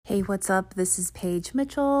Hey, what's up? This is Paige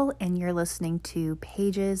Mitchell, and you're listening to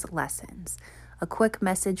Paige's Lessons, a quick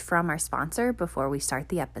message from our sponsor before we start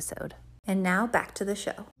the episode. And now back to the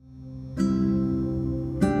show.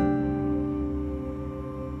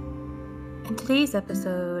 In today's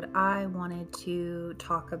episode, I wanted to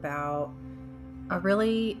talk about a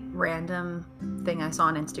really random thing I saw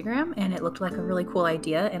on Instagram, and it looked like a really cool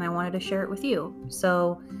idea, and I wanted to share it with you.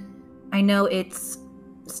 So I know it's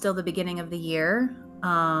still the beginning of the year.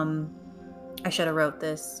 I should have wrote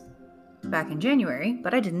this back in January,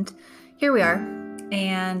 but I didn't. Here we are.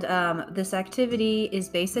 And this activity is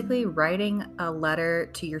basically writing a letter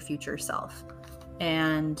to your future self.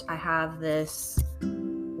 And I have this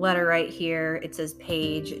letter right here. It says,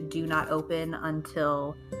 Paige, do not open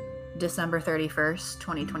until December 31st,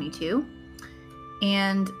 2022.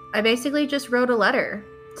 And I basically just wrote a letter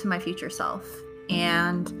to my future self.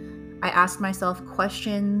 And I asked myself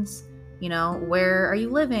questions. You know, where are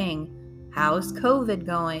you living? How's COVID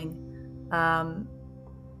going?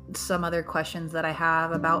 Some other questions that I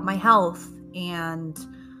have about my health. And,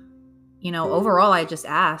 you know, overall, I just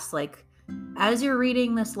asked, like, as you're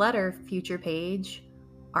reading this letter, future Paige,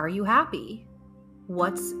 are you happy?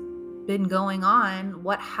 What's been going on?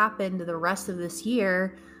 What happened the rest of this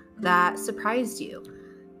year that surprised you?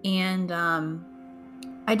 And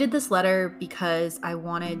I did this letter because I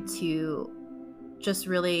wanted to just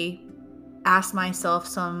really ask myself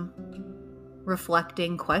some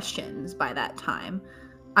reflecting questions by that time.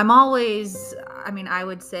 I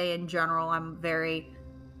would say in general, I'm very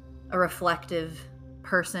a reflective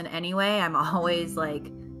person anyway. I'm always like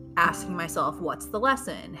asking myself, what's the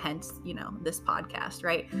lesson? Hence, you know, this podcast,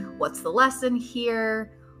 right? What's the lesson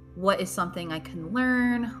here? What is something I can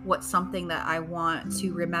learn? What's something that I want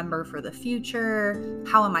to remember for the future?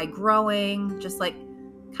 How am I growing? Just like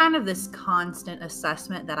kind of this constant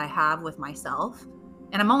assessment that I have with myself.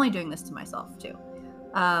 And I'm only doing this to myself too.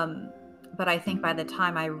 But I think by the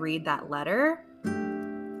time I read that letter,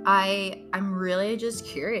 I'm really just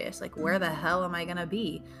curious, like, where the hell am I going to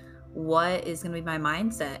be? What is going to be my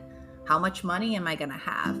mindset? How much money am I going to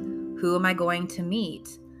have? Who am I going to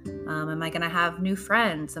meet? Am I going to have new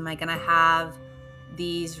friends? Am I going to have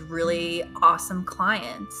these really awesome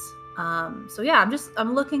clients? So yeah,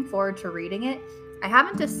 I'm looking forward to reading it. I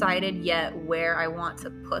haven't decided yet where I want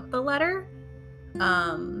to put the letter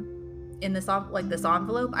in this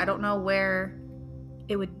envelope. I don't know where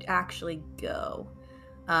it would actually go.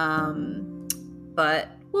 But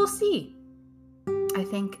we'll see. I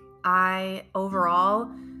think I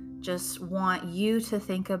overall just want you to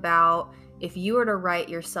think about, if you were to write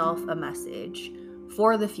yourself a message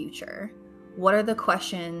for the future, what are the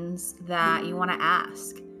questions that you want to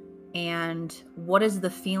ask? And what is the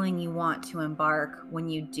feeling you want to embark when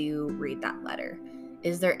you do read that letter?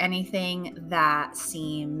 Is there anything that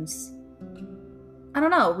seems, I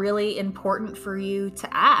don't know, really important for you to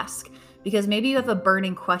ask? Because maybe you have a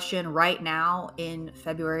burning question right now in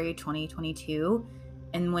February 2022,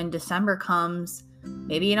 and when December comes,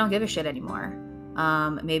 maybe you don't give a shit anymore.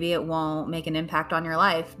 Maybe it won't make an impact on your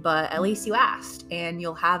life, but at least you asked, and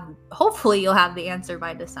hopefully you'll have the answer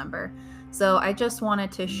by December. So I just wanted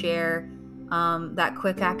to share that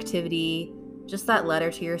quick activity, just that letter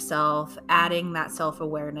to yourself, adding that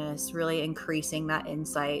self-awareness, really increasing that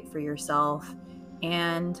insight for yourself,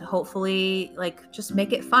 and hopefully, like, just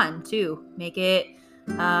make it fun too. Make it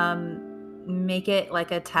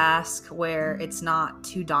like a task where it's not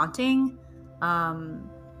too daunting.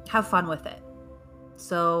 Have fun with it.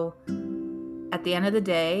 So at the end of the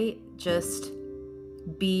day, just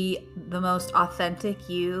be the most authentic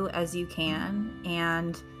you as you can,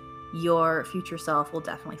 and your future self will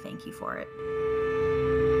definitely thank you for it.